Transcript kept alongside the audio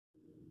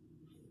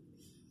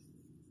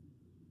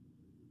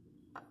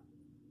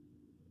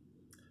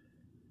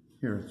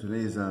Here,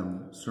 today's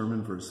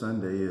sermon for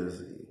Sunday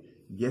is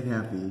Get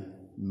Happy,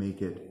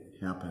 Make It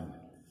Happen.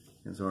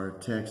 And so our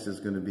text is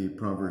going to be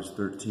Proverbs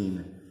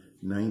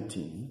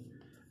 13:19.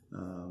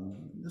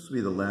 This will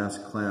be the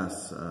last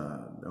class,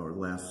 or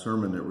last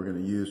sermon that we're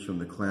going to use from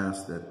the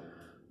class that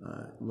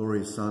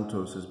Laurie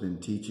Santos has been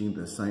teaching,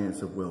 The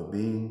Science of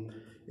Well-Being.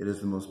 It is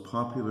the most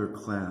popular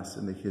class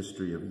in the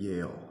history of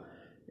Yale.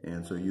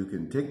 And so you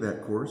can take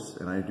that course,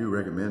 and I do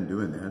recommend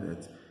doing that.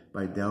 It's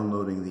by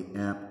downloading the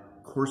app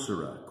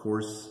Coursera,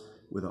 course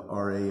with a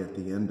R-A at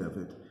the end of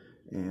it,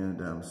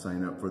 and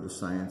sign up for the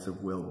Science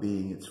of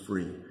Well-Being. It's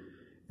free.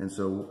 And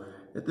so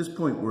at this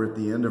point, we're at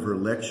the end of her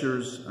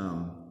lectures.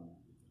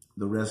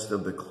 The rest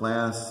of the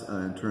class,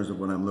 in terms of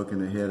when I'm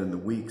looking ahead in the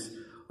weeks,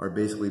 are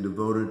basically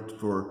devoted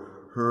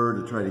for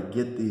her to try to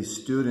get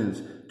these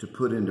students to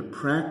put into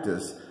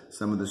practice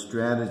some of the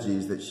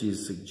strategies that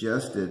she's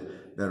suggested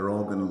that are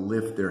all going to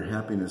lift their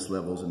happiness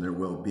levels and their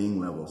well-being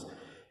levels.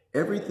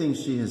 Everything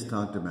she has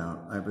talked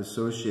about, I've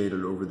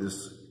associated over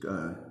this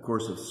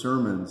course of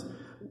sermons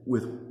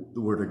with the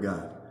Word of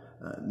God.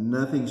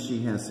 Nothing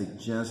she has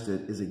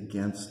suggested is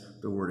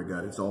against the Word of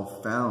God. It's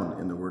all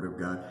found in the Word of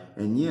God.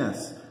 And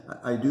yes,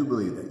 I do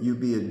believe that you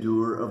be a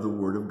doer of the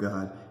Word of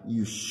God.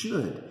 You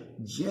should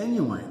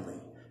genuinely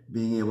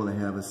being able to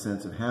have a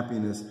sense of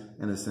happiness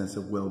and a sense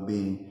of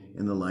well-being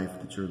in the life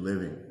that you're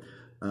living.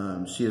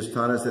 She has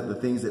taught us that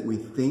the things that we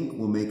think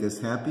will make us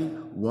happy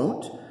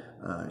won't.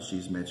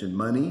 She's mentioned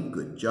money,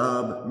 good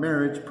job,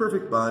 marriage,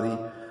 perfect body,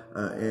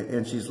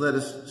 and she's let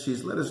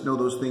us know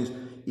those things.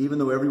 Even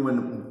though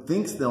everyone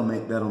thinks that'll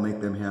make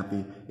them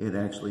happy, it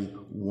actually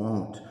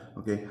won't.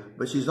 Okay,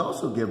 but she's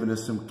also given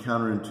us some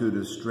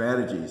counterintuitive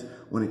strategies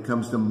when it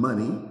comes to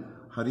money.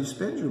 How do you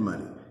spend your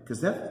money?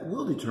 Because that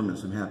will determine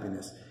some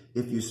happiness.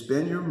 If you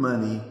spend your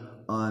money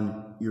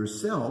on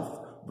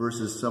yourself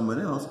versus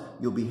someone else,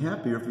 you'll be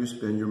happier if you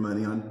spend your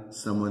money on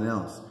someone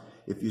else.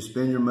 If you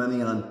spend your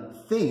money on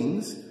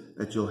things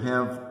that you'll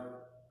have,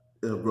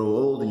 it'll grow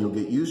old and you'll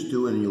get used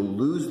to, and you'll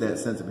lose that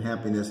sense of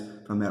happiness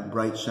from that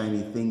bright,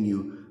 shiny thing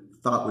you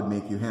thought would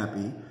make you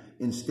happy.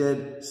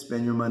 Instead,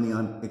 spend your money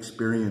on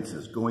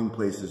experiences, going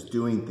places,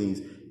 doing things,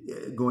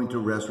 going to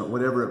a restaurant,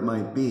 whatever it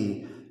might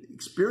be.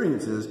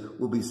 Experiences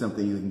will be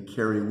something you can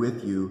carry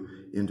with you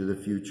into the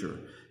future.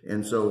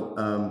 And so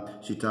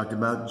she talked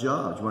about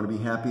jobs. You want to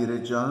be happy at a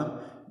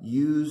job?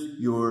 Use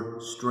your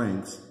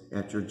strengths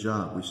at your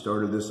job. We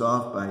started this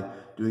off by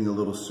doing a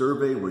little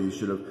survey where you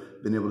should have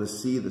been able to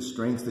see the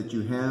strengths that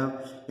you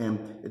have. And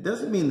it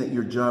doesn't mean that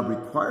your job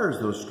requires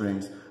those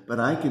strengths, but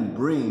I can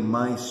bring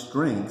my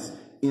strengths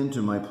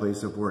into my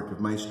place of work. If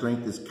my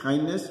strength is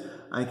kindness,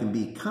 I can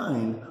be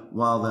kind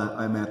while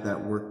I'm at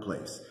that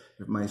workplace.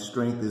 If my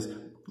strength is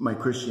my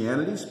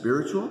Christianity,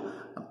 spiritual,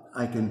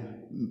 I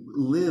can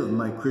live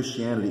my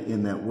Christianity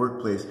in that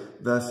workplace,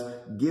 thus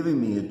giving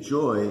me a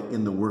joy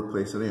in the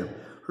workplace that I am.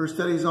 Her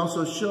studies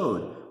also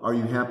showed, are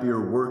you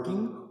happier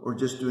working or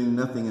just doing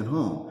nothing at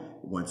home?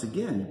 Once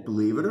again,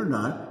 believe it or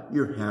not,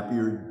 you're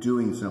happier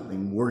doing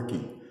something,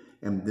 working.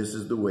 And this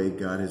is the way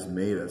God has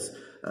made us.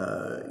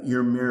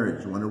 Your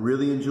marriage, you want to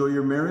really enjoy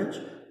your marriage?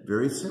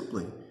 Very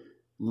simply,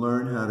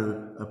 learn how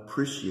to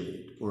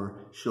appreciate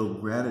or show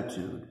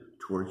gratitude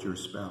towards your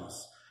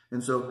spouse.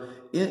 And so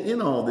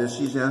in all this,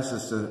 she's asked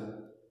us to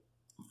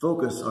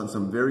focus on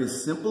some very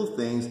simple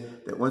things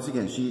that, once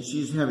again,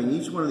 she's having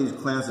each one of these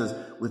classes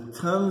with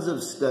tons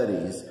of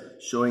studies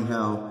showing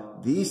how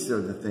these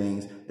are the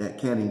things that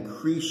can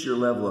increase your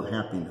level of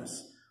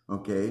happiness,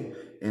 okay?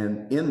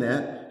 And in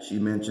that, she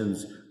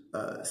mentions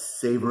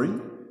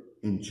savoring,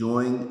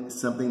 enjoying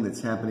something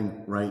that's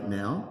happening right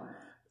now,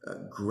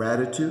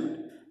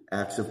 gratitude,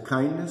 acts of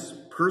kindness,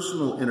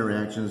 personal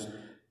interactions,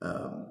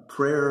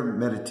 prayer,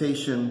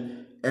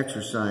 meditation,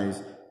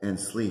 exercise, and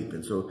sleep.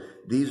 And so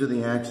these are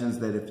the actions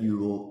that if you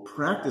will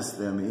practice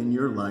them in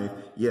your life,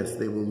 yes,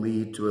 they will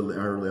lead to a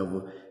higher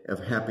level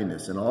of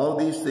happiness. And all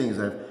these things,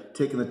 I've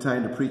taken the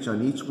time to preach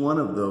on each one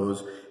of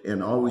those,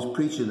 and always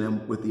preaching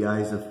them with the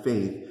eyes of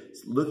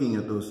faith, looking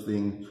at those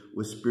things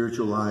with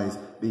spiritual eyes,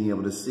 being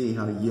able to see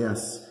how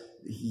yes,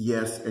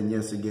 yes, and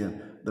yes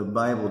again. The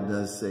Bible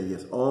does say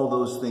yes. All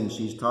those things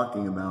she's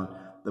talking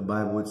about, the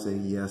Bible would say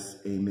yes,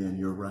 amen,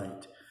 you're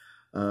right.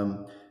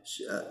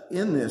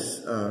 In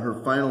this,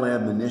 her final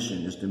admonition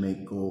is to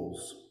make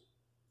goals.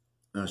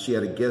 She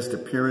had a guest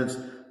appearance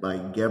by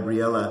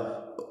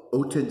Gabriella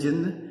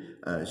Oettingen.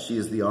 She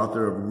is the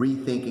author of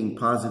Rethinking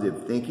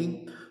Positive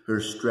Thinking.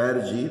 Her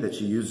strategy that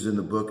she uses in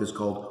the book is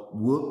called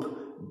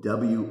WOOP,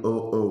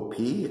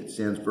 W-O-O-P. It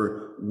stands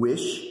for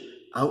Wish,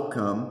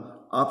 Outcome,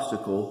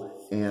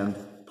 Obstacle, and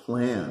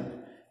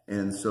Plan.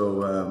 And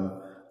so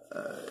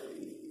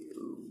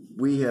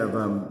we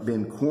have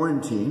been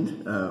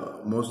quarantined,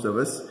 most of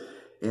us,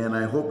 and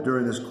I hope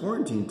during this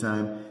quarantine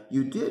time,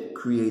 you did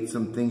create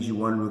some things you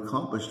wanted to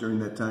accomplish during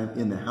that time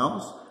in the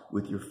house,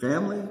 with your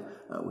family,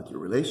 with your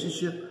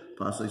relationship,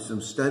 possibly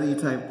some study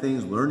type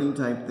things, learning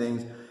type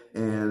things,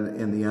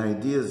 and the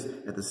ideas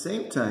at the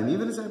same time.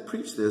 Even as I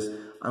preach this,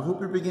 I hope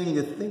you're beginning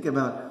to think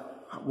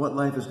about what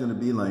life is going to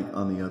be like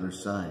on the other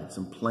side,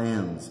 some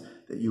plans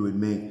that you would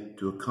make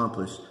to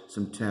accomplish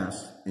some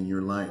tasks in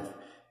your life.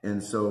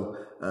 And so,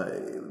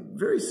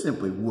 very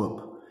simply,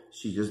 whoop.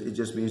 It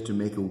just means to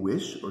make a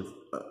wish or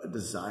a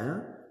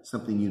desire,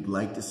 something you'd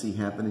like to see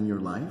happen in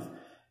your life.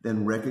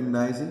 Then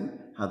recognizing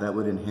how that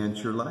would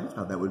enhance your life,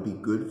 how that would be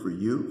good for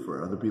you,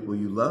 for other people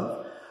you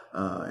love.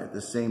 At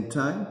the same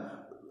time,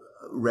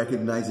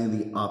 recognizing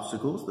the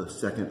obstacles, the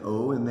second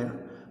O in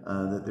there,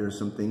 that there are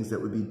some things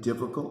that would be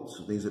difficult,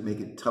 some things that make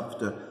it tough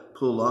to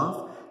pull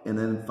off. And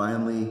then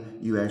finally,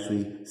 you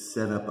actually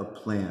set up a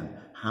plan.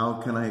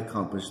 How can I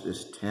accomplish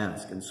this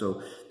task? And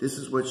so this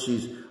is what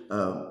she's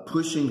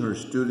pushing her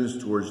students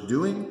towards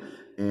doing.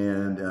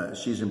 And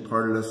she's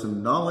imparted us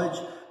some knowledge.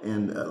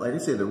 And like I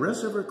say, the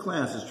rest of her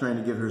class is trying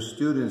to get her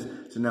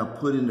students to now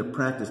put into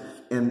practice.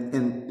 And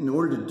in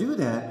order to do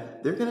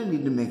that, they're going to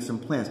need to make some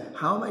plans.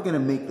 How am I going to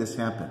make this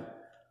happen?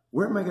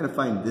 Where am I going to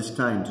find this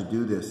time to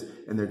do this?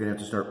 And they're going to have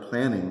to start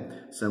planning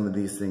some of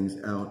these things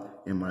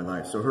out in my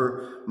life.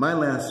 So my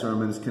last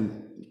sermon is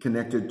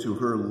connected to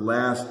her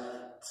last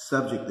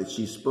subject that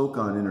she spoke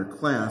on in her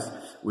class,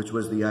 which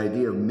was the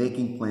idea of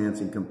making plans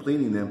and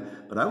completing them.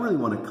 But I really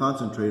want to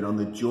concentrate on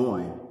the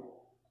joy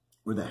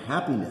or the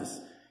happiness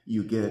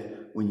you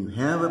get when you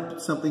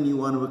have something you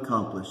want to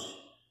accomplish.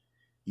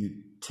 You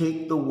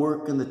take the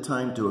work and the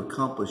time to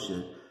accomplish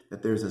it,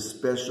 that there's a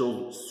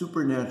special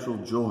supernatural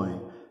joy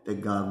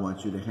that God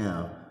wants you to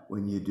have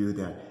when you do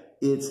that.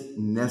 It's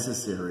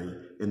necessary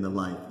in the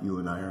life you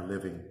and I are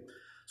living.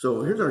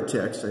 So here's our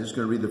text. I'm just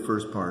going to read the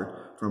first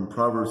part from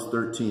Proverbs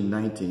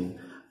 13:19.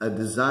 A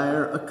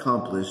desire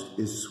accomplished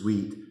is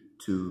sweet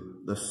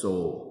to the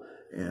soul.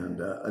 And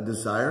a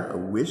desire, a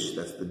wish,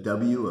 that's the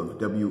W of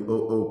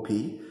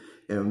W-O-O-P.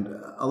 And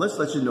let's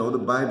let you know, the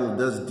Bible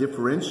does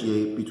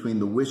differentiate between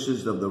the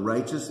wishes of the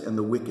righteous and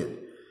the wicked.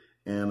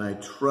 And I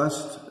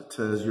trust,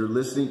 as you're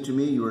listening to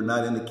me, you are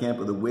not in the camp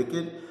of the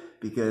wicked,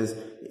 because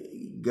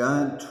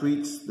God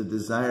treats the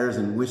desires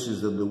and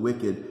wishes of the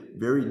wicked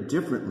very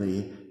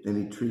differently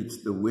than he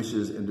treats the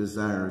wishes and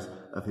desires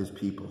of his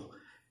people.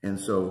 And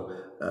so,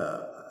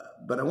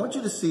 but I want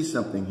you to see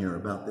something here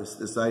about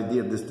this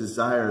idea of this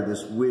desire,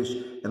 this wish,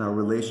 and our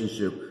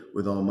relationship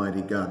with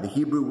Almighty God. The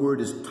Hebrew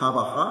word is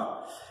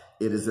tavaha.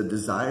 It is a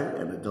desire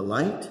and a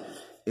delight.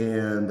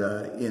 And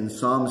in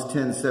Psalms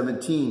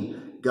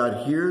 10:17,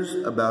 God hears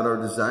about our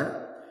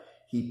desire.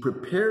 He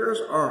prepares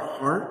our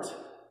heart.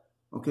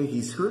 Okay,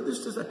 he's heard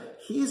this desire.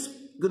 He's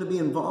going to be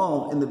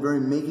involved in the very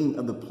making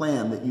of the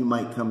plan that you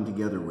might come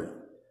together with.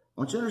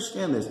 I want you to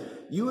understand this.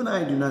 You and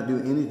I do not do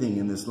anything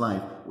in this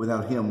life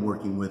without him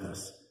working with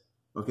us.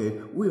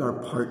 Okay, we are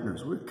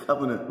partners. We're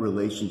covenant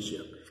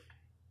relationship.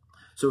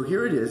 So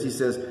here it is. He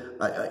says,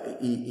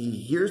 he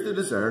hears the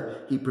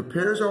desire, he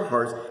prepares our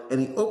hearts, and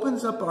he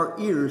opens up our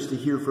ears to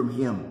hear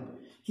from him.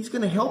 He's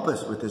going to help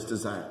us with this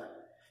desire.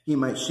 He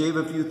might shave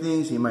a few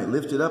things, he might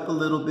lift it up a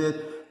little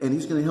bit, and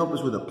he's going to help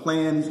us with a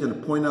plan. He's going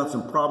to point out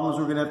some problems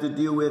we're going to have to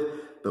deal with.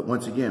 But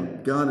once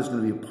again, God is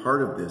going to be a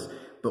part of this.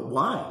 But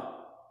why?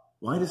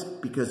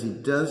 Because he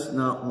does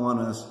not want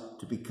us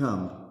to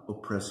become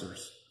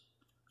oppressors.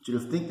 I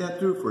want you to think that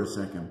through for a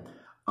second.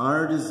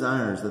 Our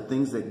desires, the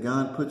things that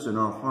God puts in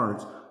our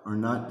hearts, are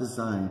not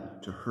designed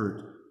to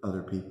hurt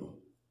other people.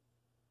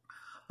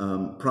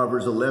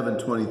 Proverbs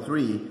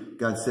 11:23,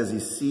 God says he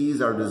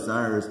sees our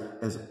desires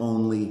as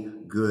only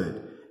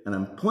good. And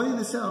I'm pointing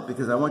this out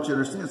because I want you to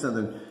understand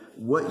something.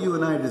 What you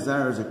and I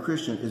desire as a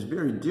Christian is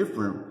very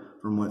different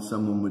from what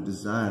someone would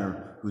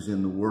desire who's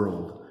in the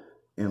world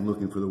and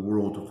looking for the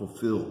world to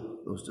fulfill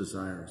those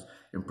desires.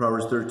 In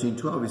Proverbs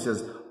 13:12, he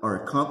says,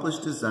 our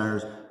accomplished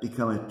desires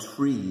become a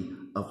tree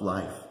of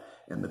life.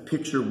 And the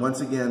picture,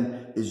 once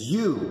again, is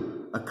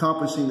you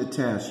accomplishing the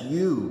task,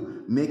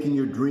 you making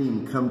your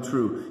dream come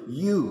true,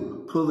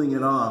 you pulling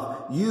it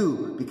off,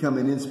 you become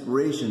an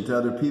inspiration to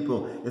other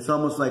people. It's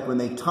almost like when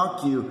they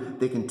talk to you,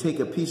 they can take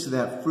a piece of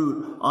that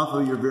fruit off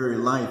of your very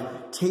life,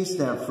 taste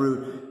that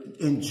fruit,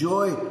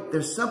 enjoy.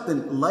 There's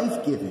something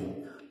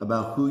life-giving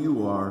about who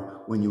you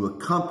are when you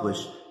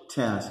accomplish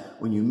tasks,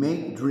 when you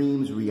make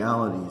dreams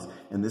realities.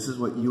 And this is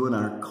what you and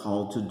I are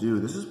called to do.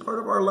 This is part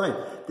of our life.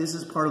 This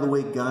is part of the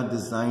way God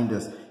designed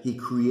us. He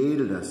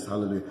created us.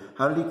 Hallelujah.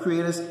 How did he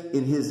create us?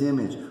 In his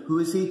image. Who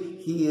is he?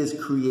 He is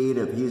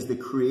creative. He is the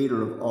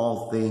creator of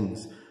all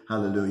things.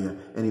 Hallelujah.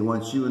 And he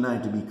wants you and I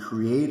to be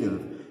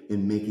creative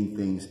in making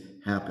things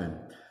happen.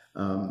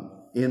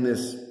 In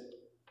this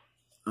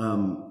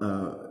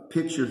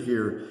picture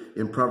here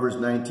in Proverbs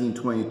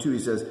 19:22, he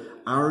says,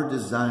 our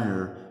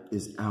desire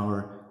is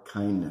our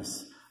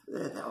kindness.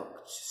 Now,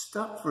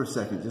 stop for a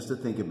second just to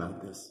think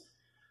about this.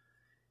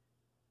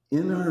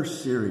 In our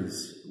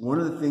series, one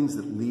of the things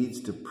that leads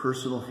to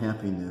personal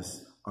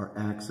happiness are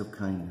acts of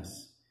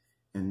kindness.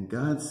 And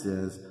God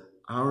says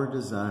our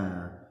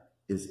desire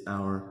is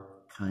our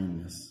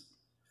kindness.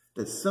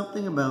 That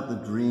something about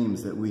the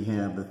dreams that we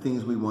have, the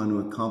things we want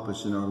to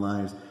accomplish in our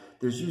lives,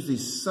 there's usually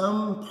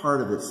some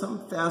part of it,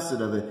 some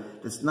facet of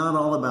it that's not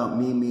all about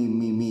me, me,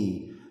 me,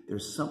 me.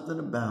 There's something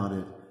about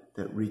it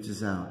that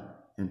reaches out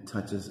and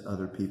touches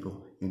other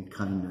people in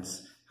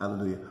kindness.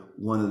 Hallelujah.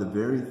 One of the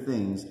very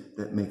things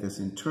that make us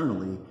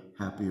internally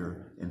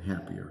happier and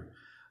happier.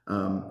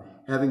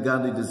 Having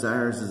godly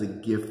desires is a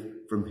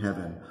gift from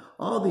heaven.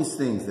 All these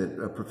things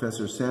that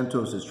Professor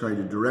Santos is trying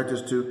to direct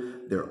us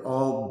to, they're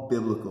all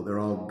biblical. They're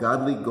all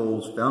godly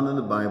goals found in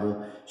the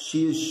Bible.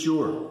 She is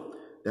sure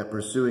that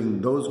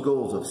pursuing those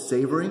goals of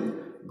savoring,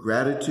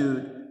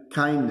 gratitude,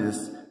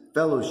 kindness,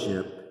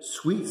 fellowship,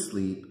 sweet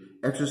sleep,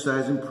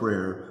 exercise, and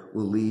prayer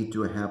will lead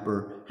to a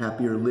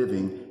happier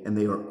living, and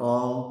they are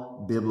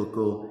all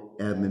biblical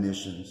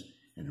admonitions.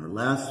 And her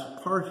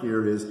last part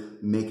here is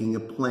making a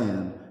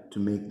plan to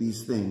make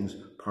these things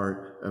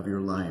part of your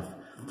life.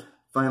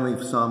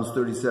 Finally, Psalms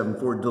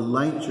 37:4,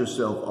 delight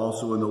yourself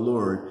also in the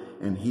Lord,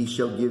 and he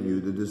shall give you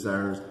the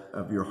desires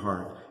of your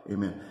heart.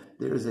 Amen.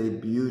 There is a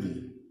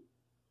beauty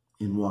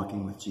in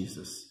walking with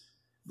Jesus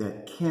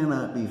that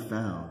cannot be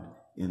found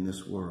in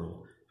this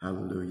world.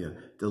 Hallelujah.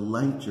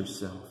 Delight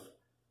yourself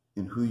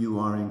in who you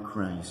are in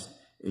Christ.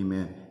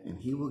 Amen. And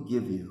he will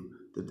give you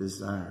the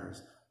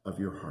desires of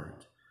your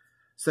heart.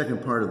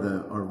 Second part of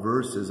our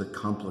verse is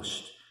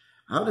accomplished.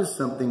 How does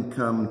something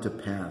come to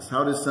pass?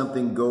 How does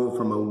something go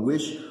from a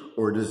wish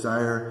or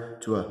desire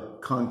to a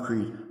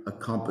concrete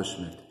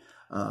accomplishment?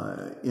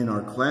 In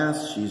our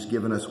class, she's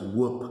given us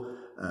WOOP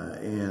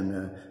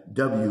and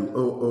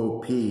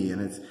WOOP,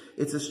 and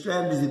it's a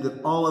strategy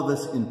that all of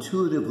us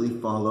intuitively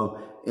follow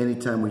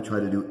anytime we try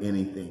to do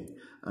anything.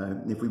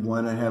 If we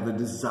want to have a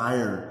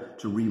desire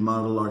to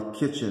remodel our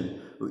kitchen,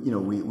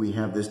 we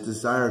have this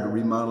desire to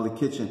remodel the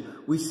kitchen.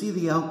 We see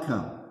the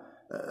outcome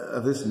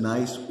of this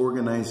nice,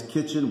 organized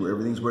kitchen where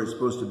everything's where it's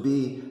supposed to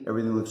be.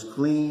 Everything looks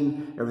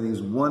clean.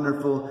 Everything's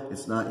wonderful.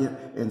 It's not,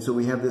 and so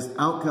we have this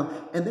outcome.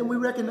 And then we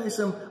recognize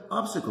some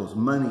obstacles: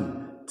 money,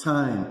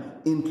 time,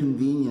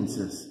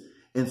 inconveniences.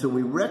 And so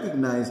we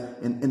recognize,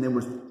 and then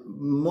we're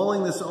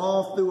mulling this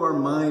all through our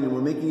mind, and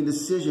we're making a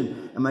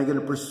decision. Am I going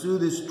to pursue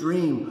this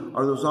dream?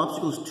 Are those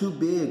obstacles too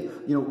big?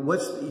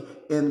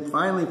 And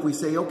finally, if we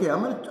say, okay,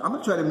 I'm going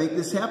to try to make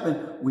this happen,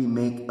 we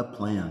make a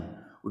plan.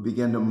 We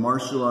begin to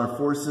marshal our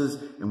forces,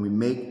 and we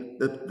make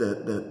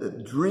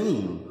the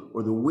dream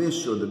or the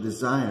wish or the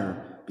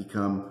desire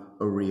become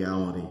a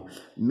reality.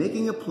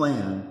 Making a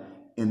plan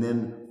and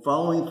then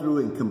following through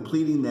and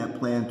completing that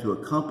plan to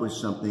accomplish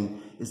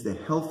something is the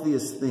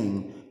healthiest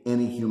thing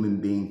any human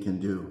being can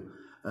do.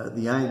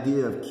 The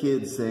idea of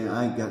kids saying,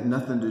 I got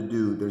nothing to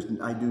do,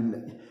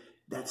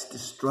 that's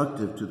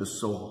destructive to the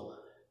soul.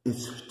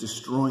 It's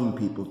destroying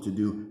people to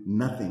do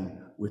nothing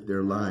with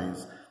their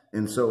lives.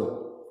 And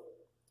so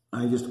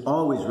I just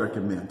always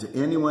recommend to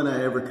anyone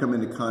I ever come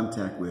into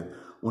contact with,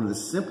 one of the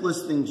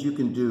simplest things you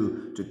can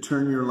do to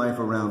turn your life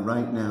around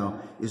right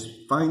now is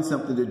find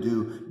something to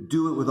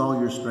do it with all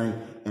your strength,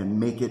 and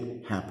make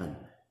it happen.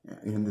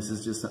 And this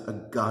is just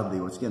a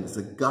godly, once again, it's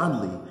a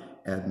godly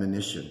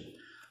admonition.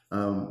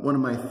 One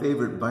of my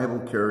favorite Bible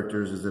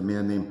characters is a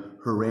man named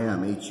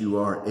Huram,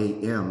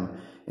 Huram,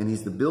 and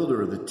he's the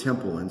builder of the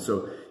temple. And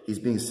so he's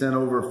being sent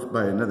over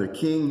by another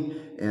king,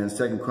 and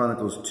 2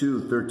 Chronicles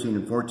 2:13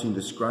 and 14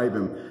 describe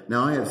him.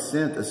 Now I have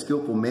sent a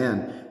skillful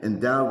man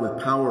endowed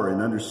with power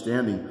and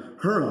understanding,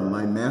 Huram,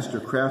 my master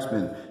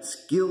craftsman,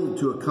 skilled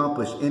to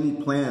accomplish any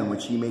plan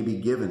which he may be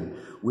given,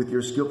 with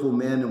your skillful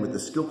men and with the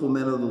skillful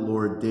men of the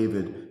Lord,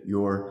 David,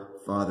 your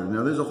father.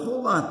 Now there's a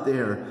whole lot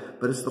there,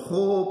 but it's the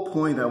whole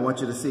point I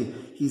want you to see.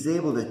 He's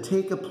able to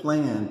take a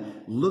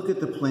plan, look at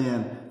the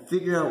plan,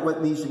 figure out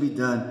what needs to be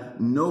done,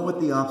 know what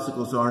the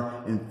obstacles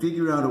are, and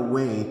figure out a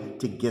way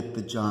to get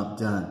the job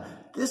done.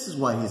 This is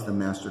why he's the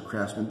master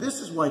craftsman.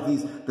 This is why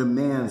he's the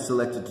man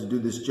selected to do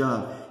this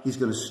job. He's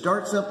going to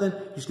start something,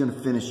 he's going to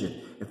finish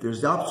it. If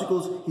there's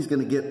obstacles, he's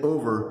going to get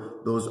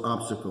over those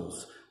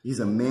obstacles. He's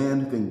a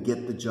man who can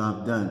get the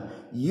job done.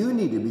 You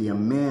need to be a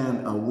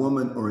man, a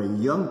woman, or a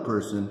young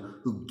person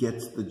who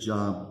gets the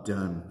job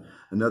done.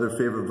 Another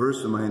favorite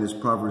verse of mine is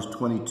Proverbs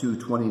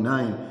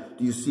 22:29.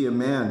 Do you see a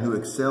man who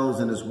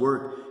excels in his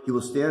work? He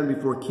will stand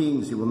before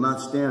kings. He will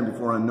not stand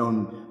before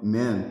unknown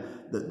men.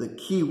 The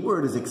key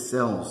word is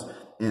excels.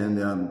 And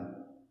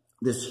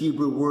this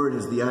Hebrew word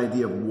is the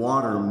idea of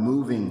water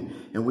moving.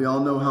 And we all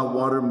know how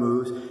water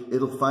moves.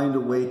 It'll find a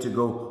way to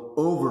go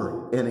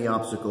over any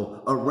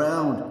obstacle,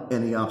 around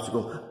any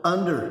obstacle,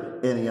 under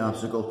any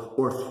obstacle,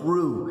 or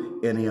through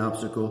any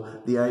obstacle.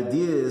 The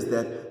idea is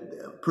that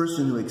a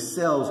person who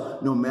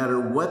excels, no matter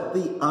what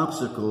the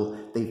obstacle,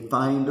 they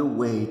find a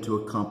way to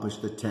accomplish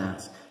the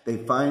task.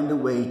 They find a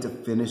way to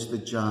finish the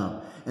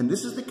job. And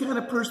this is the kind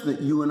of person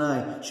that you and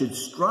I should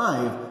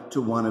strive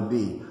to want to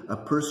be. A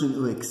person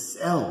who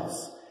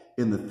excels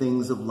in the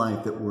things of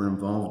life that we're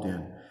involved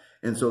in.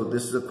 And so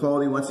this is a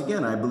quality, once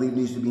again, I believe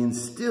needs to be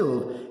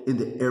instilled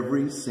into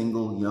every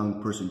single young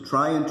person.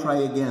 Try and try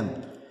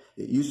again.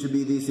 It used to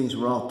be these things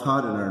were all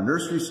taught in our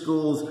nursery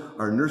schools,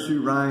 our nursery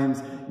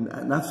rhymes,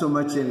 not so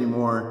much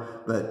anymore,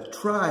 but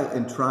try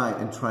and try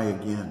and try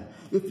again.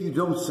 If you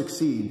don't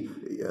succeed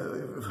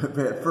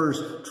at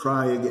first,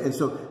 try again. And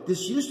so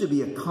this used to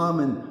be a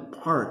common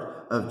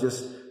part of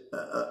just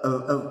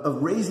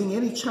of raising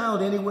any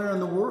child anywhere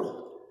in the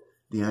world.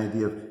 The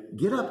idea of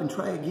get up and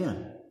try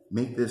again.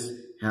 Make this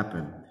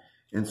happen.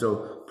 And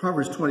so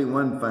Proverbs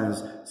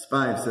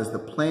 21:5 says, the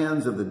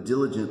plans of the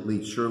diligent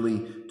lead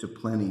surely to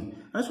plenty.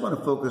 I just want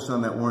to focus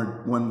on that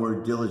one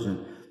word,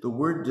 diligent. The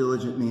word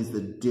diligent means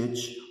the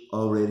ditch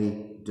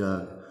already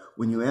dug.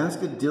 When you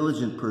ask a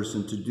diligent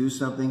person to do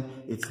something,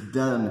 it's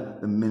done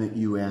the minute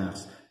you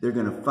ask. They're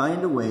going to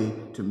find a way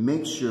to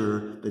make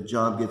sure the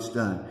job gets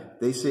done. If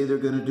they say they're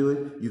going to do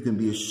it, you can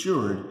be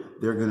assured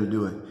they're going to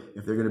do it.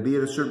 If they're going to be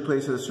at a certain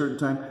place at a certain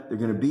time, they're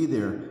going to be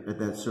there at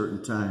that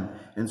certain time.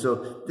 And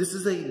so this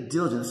is a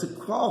diligence, it's a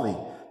quality.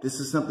 This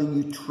is something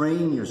you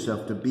train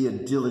yourself to be a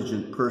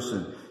diligent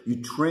person.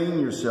 You train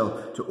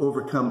yourself to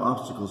overcome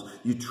obstacles.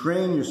 You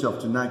train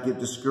yourself to not get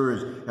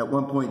discouraged. At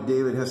one point,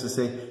 David has to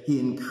say he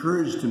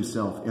encouraged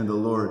himself in the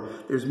Lord.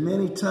 There's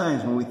many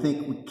times when we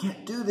think we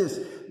can't do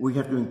this. We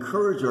have to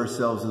encourage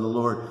ourselves in the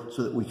Lord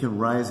so that we can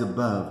rise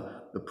above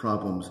the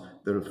problems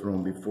that are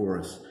thrown before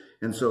us.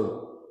 And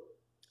so,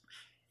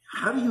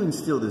 how do you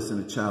instill this in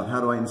a child?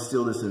 How do I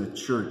instill this in a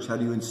church? How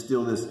do you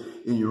instill this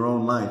in your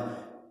own life?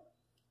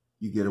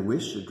 You get a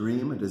wish, a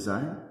dream, a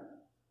desire.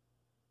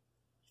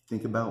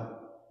 Think about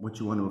what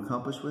you want to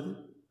accomplish with it,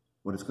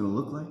 what it's going to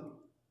look like.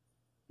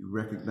 You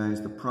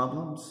recognize the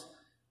problems.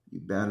 You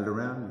bat it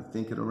around, you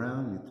think it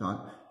around, you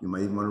talk. You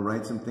might even want to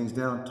write some things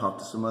down, talk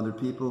to some other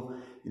people,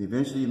 and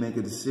eventually you make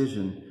a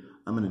decision.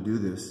 I'm going to do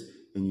this,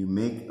 and you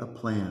make a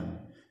plan.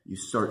 You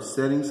start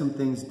setting some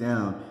things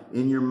down.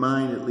 In your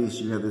mind, at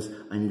least, you have this,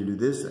 I need to do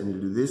this, I need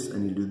to do this, I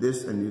need to do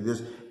this, I need to do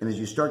this. And as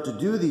you start to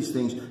do these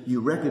things, you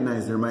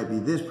recognize there might be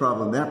this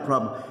problem, that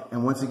problem.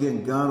 And once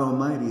again, God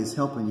Almighty is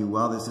helping you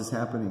while this is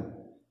happening.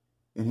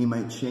 And he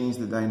might change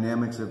the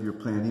dynamics of your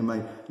plan. He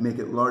might make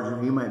it larger.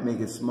 He might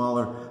make it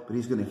smaller. But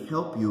he's going to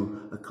help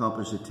you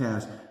accomplish a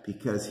task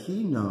because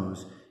he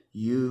knows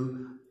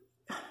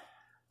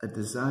a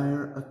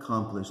desire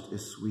accomplished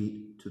is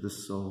sweet to the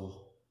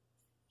soul.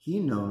 He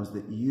knows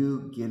that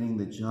you getting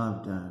the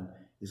job done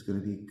is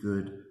going to be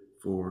good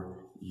for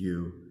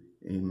you.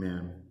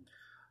 Amen.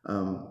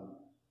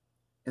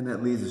 And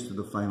that leads us to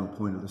the final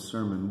point of the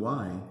sermon.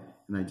 Why?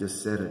 And I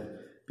just said it.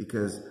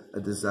 Because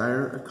a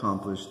desire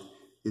accomplished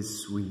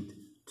is sweet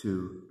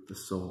to the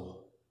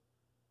soul.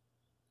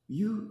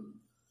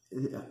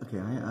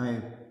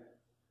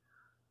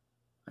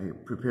 I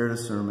prepared a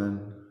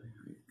sermon.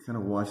 I kind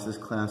of watched this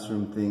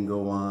classroom thing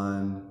go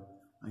on.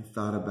 I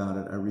thought about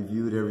it. I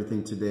reviewed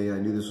everything today. I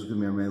knew this was going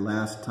to be my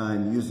last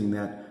time using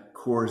that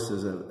course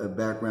as a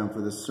background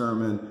for the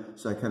sermon.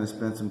 So I kind of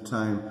spent some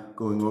time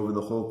going over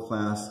the whole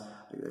class,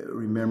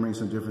 remembering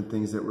some different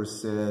things that were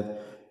said.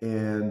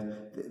 And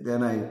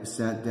then I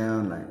sat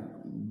down and I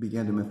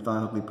began to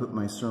methodically put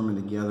my sermon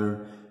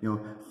together.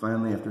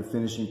 Finally, after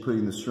finishing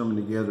putting the sermon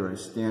together, I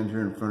stand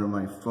here in front of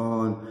my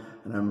phone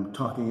and I'm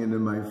talking into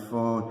my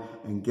phone.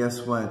 And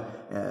guess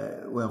what?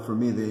 Well, for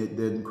me, they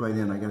didn't quite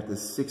end. I got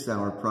this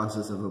 6-hour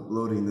process of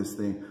uploading this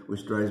thing,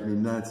 which drives me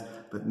nuts.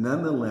 But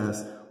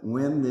nonetheless,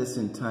 when this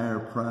entire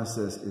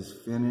process is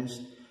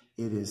finished,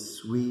 it is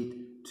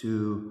sweet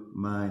to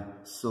my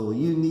soul.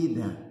 You need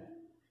that.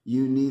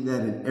 You need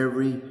that in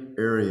every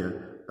area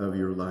of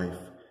your life.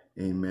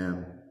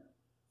 Amen.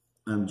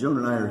 Joan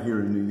and I are here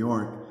in New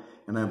York,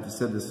 and I've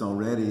said this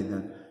already,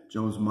 that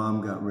Joan's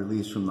mom got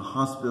released from the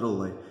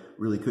hospital. I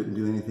really couldn't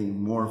do anything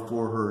more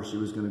for her. She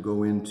was going to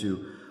go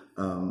into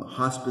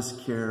hospice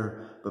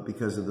care, but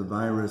because of the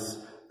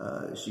virus,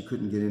 she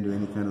couldn't get into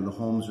any kind of the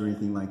homes or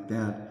anything like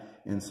that.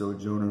 And so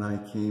Joan and I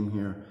came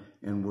here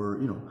and we're,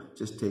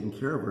 just taking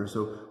care of her.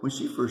 So when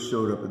she first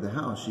showed up at the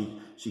house,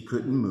 she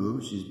couldn't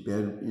move. She's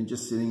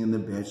just sitting in the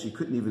bed. She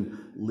couldn't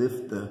even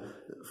lift the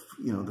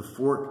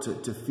fork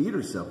to feed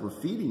herself. We're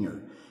feeding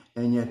her.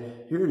 And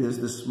yet, here it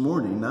is this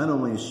morning. Not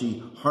only is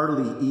she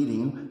heartily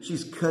eating,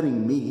 she's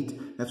cutting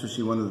meat. That's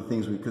what one of the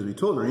things, because we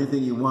told her,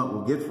 anything you want,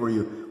 we'll get for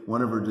you.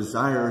 One of her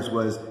desires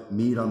was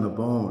meat on the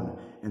bone.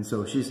 And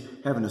so she's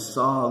having to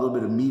saw a little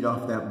bit of meat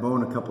off that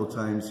bone a couple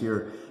times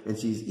here. And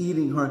she's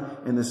eating hard.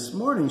 And this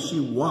morning, she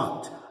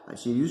walked.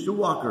 She used a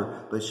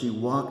walker, but she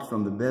walked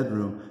from the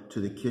bedroom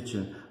to the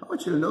kitchen. I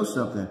want you to know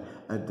something.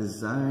 A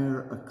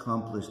desire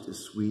accomplished is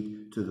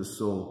sweet to the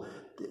soul.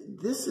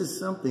 This is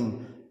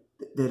something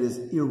that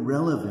is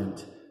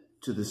irrelevant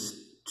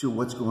to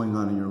what's going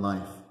on in your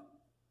life.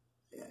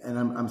 And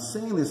I'm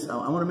saying this,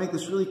 I want to make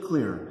this really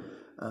clear.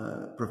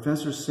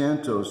 Professor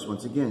Santos,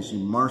 once again, she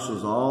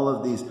marshals all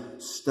of these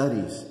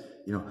studies.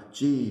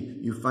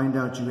 You find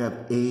out you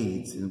have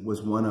AIDS, and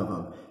was one of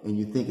them. And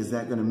you think, is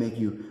that going to make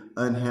you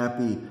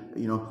unhappy?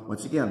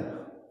 Once again,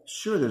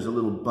 sure, there's a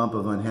little bump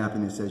of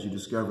unhappiness as you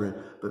discover it,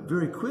 but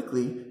very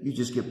quickly, you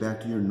just get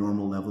back to your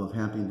normal level of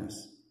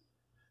happiness.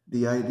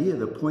 The idea,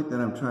 the point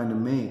that I'm trying to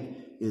make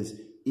is,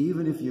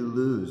 even if you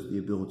lose the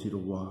ability to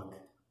walk,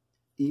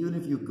 even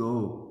if you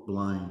go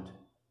blind,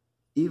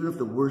 even if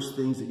the worst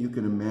things that you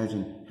can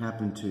imagine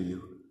happen to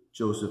you,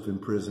 Joseph in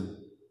prison,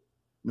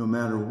 no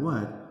matter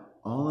what,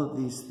 all of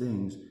these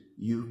things,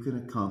 you can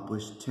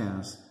accomplish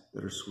tasks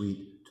that are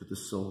sweet to the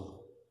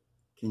soul.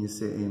 Can you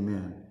say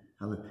amen?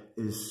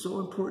 It is so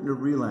important to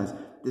realize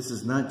this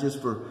is not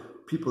just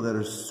for people that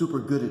are super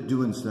good at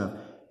doing stuff.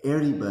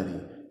 Anybody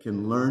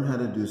can learn how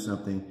to do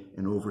something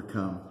and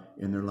overcome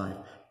in their life.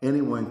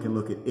 Anyone can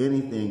look at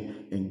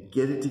anything and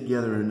get it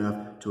together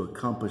enough to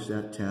accomplish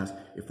that task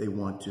if they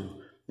want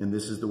to. And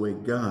this is the way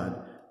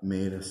God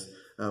made us.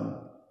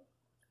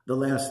 The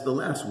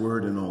last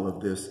word in all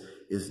of this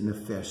is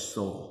nephesh,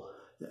 soul.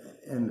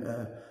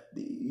 And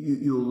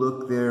you'll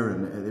look there,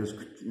 and there's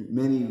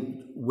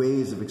many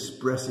ways of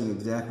expressing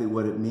exactly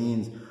what it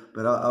means.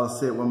 But I'll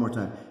say it one more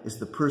time. It's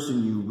the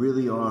person you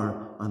really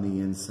are on the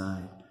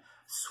inside.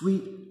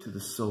 Sweet to the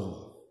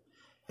soul.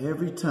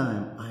 Every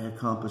time I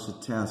accomplish a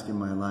task in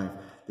my life,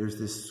 there's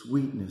this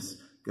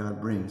sweetness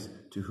God brings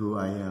to who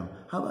I am.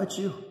 How about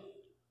you?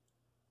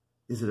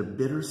 Is it a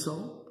bitter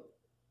soul?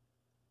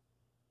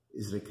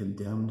 Is it a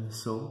condemned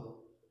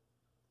soul?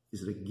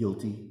 Is it a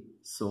guilty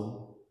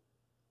soul?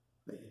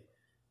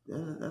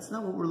 That's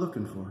not what we're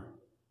looking for.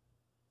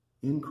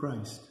 In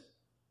Christ,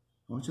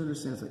 I want you to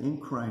understand that in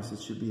Christ,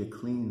 it should be a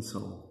clean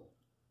soul.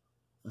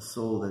 A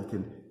soul that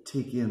can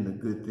take in the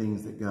good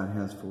things that God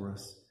has for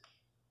us.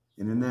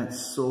 And in that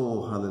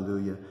soul,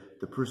 hallelujah,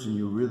 the person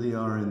you really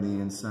are in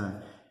the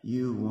inside,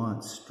 you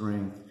want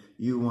strength,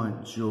 you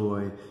want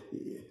joy,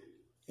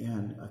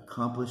 and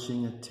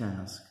accomplishing a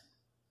task,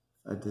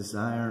 a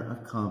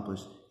desire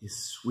accomplished,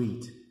 is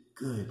sweet,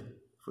 good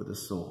for the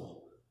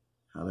soul.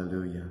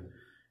 Hallelujah.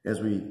 As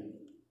we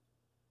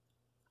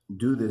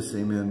do this,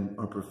 amen,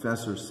 our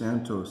Professor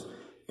Santos,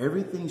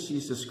 everything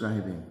she's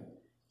describing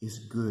is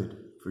good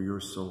for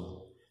your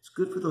soul. It's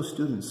good for those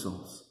student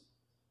souls.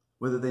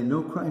 Whether they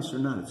know Christ or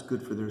not, it's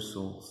good for their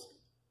souls.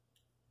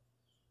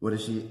 What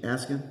is she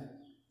asking?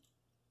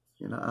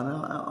 You know, and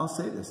I'll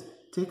say this.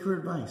 Take her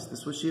advice. This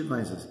is what she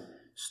advises.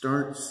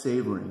 Start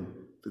savoring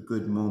the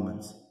good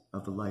moments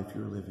of the life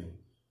you're living.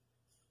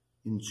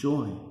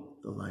 Enjoy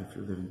the life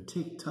you're living.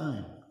 Take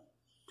time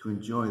to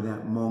enjoy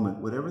that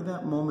moment. Whatever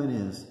that moment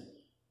is,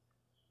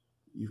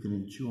 you can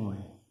enjoy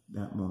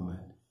that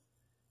moment.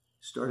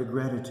 Start a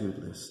gratitude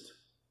list.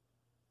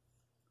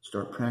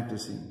 Start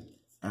practicing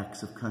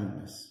acts of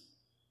kindness.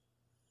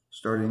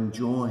 Start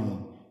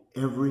enjoying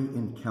every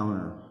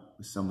encounter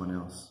with someone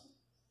else.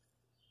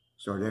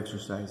 Start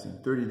exercising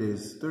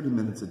 30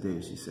 minutes a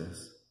day, she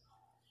says.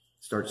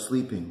 Start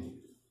sleeping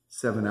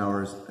 7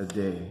 hours a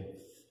day.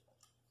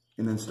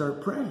 And then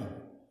start praying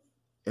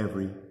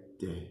every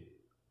day.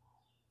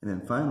 And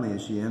then finally,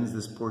 as she ends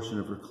this portion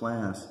of her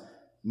class,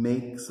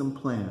 make some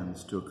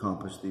plans to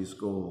accomplish these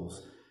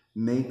goals.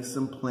 Make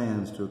some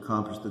plans to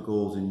accomplish the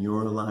goals in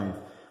your life.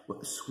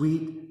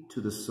 Sweet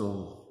to the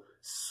soul.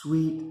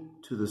 Sweet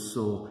to the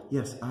soul.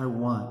 Yes, I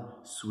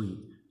want sweet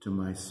to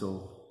my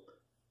soul.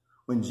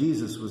 When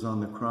Jesus was on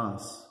the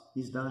cross,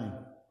 he's dying.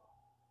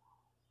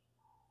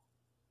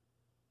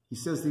 He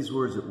says these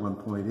words at one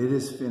point, "It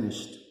is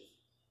finished."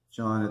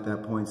 John at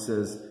that point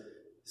says,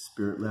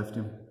 Spirit left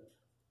him.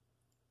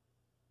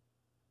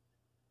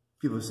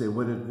 People say,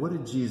 what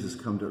did Jesus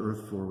come to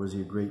earth for? Was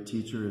he a great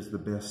teacher? Is the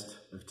best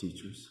of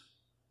teachers?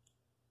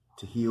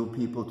 To heal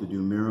people, to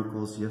do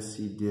miracles? Yes,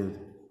 he did.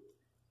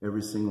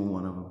 Every single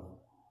one of them.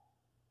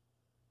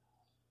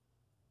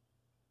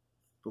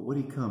 But what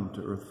did he come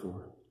to earth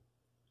for?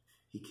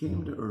 He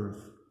came to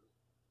earth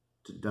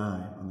to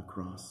die on the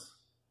cross,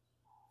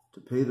 to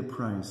pay the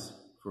price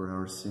for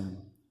our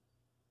sin,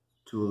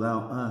 to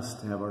allow us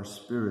to have our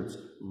spirits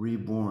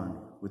reborn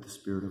with the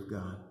Spirit of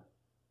God.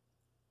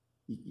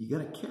 You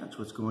got to catch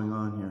what's going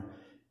on here.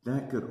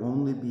 That could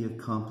only be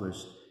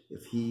accomplished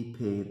if he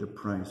paid the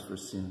price for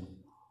sin,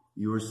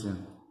 your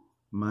sin,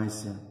 my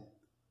sin.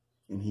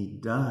 And he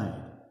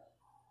died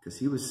because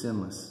he was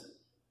sinless.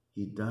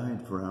 He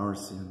died for our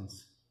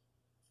sins.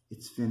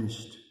 It's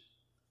finished.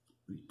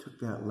 He took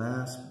that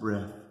last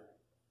breath,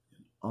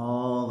 and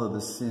all of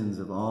the sins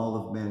of all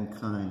of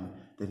mankind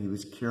that he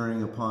was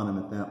carrying upon him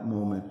at that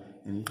moment,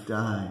 and he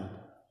died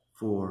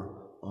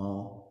for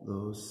all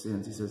those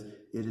sins. He says,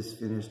 it is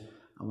finished.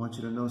 I want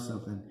you to know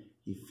something.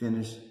 He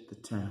finished the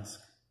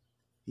task.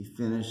 He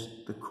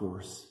finished the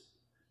course.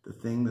 The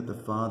thing that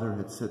the Father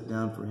had set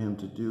down for him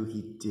to do,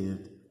 he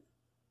did.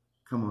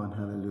 Come on,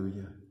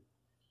 hallelujah.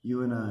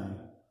 You and I,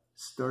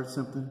 start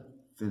something,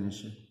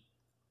 finish it.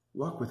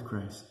 Walk with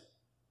Christ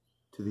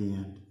to the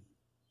end.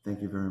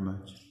 Thank you very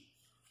much.